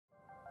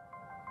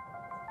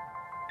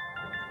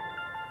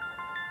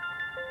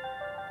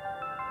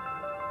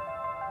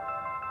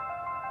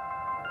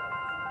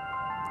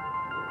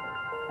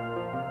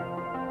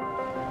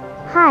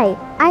Hi,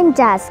 I'm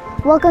Jazz.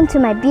 Welcome to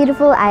my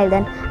beautiful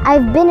island.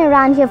 I've been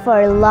around here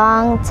for a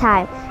long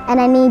time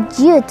and I need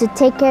you to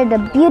take care of the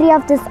beauty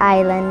of this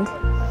island.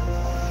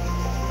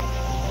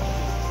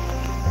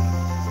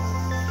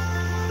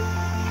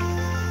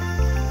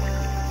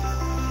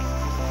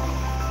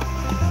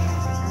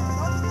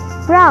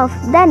 Ralph,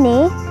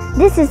 Danny,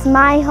 this is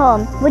my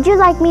home. Would you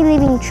like me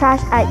leaving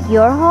trash at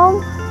your home?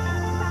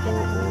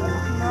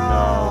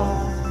 No.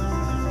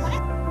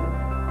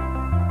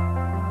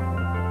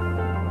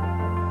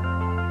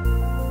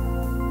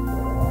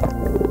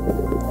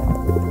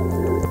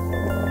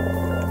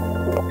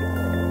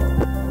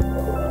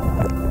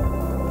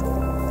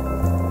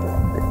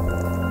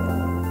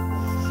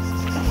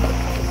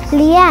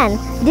 Leanne,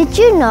 did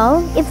you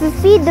know if we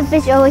feed the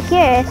fish over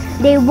here,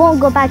 they won't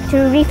go back to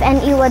the reef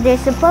and eat what they're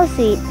supposed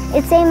to eat?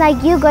 It seems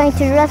like you going to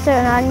the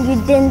restaurant and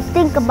you didn't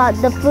think about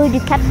the food you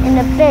kept in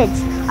the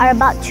fridge are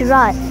about to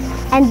rot,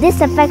 and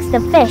this affects the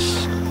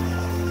fish.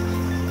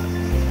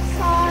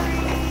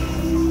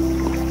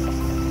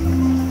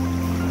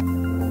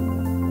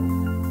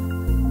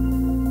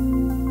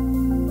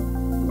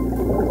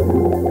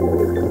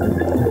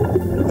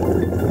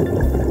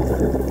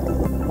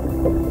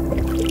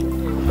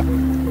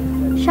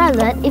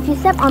 Charlotte, if you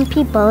step on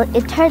people,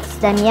 it hurts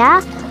them,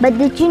 yeah? But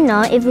did you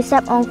know if you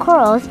step on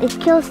corals, it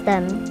kills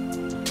them?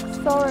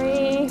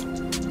 Sorry.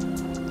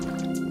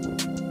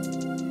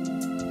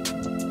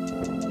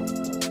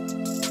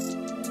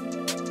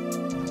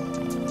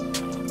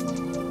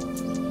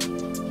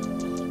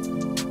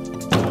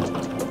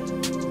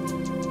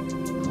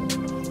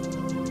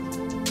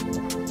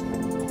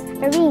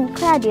 Irene,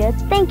 Claudia,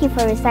 thank you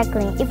for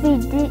recycling.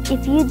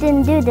 If you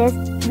didn't do this,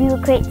 we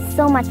would create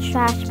so much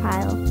trash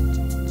pile.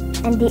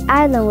 And the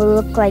island will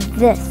look like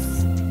this.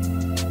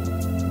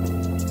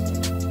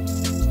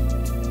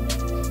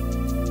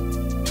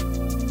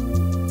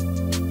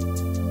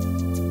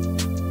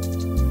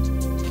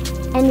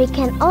 And we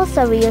can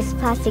also reuse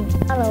plastic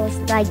bottles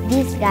like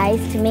these guys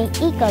to make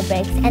eco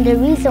bricks. And the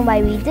reason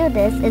why we do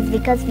this is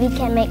because we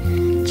can make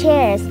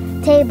chairs,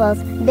 tables,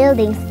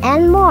 buildings,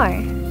 and more.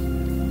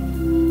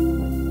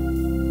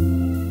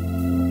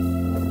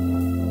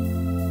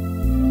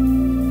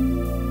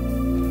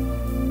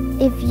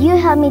 If you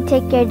help me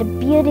take care of the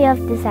beauty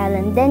of this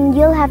island, then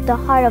you'll have the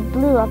heart of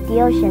blue of the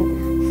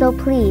ocean. So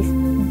please,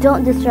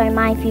 don't destroy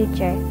my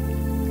future.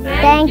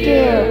 Thank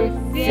you.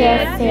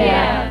 Sia,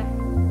 sia.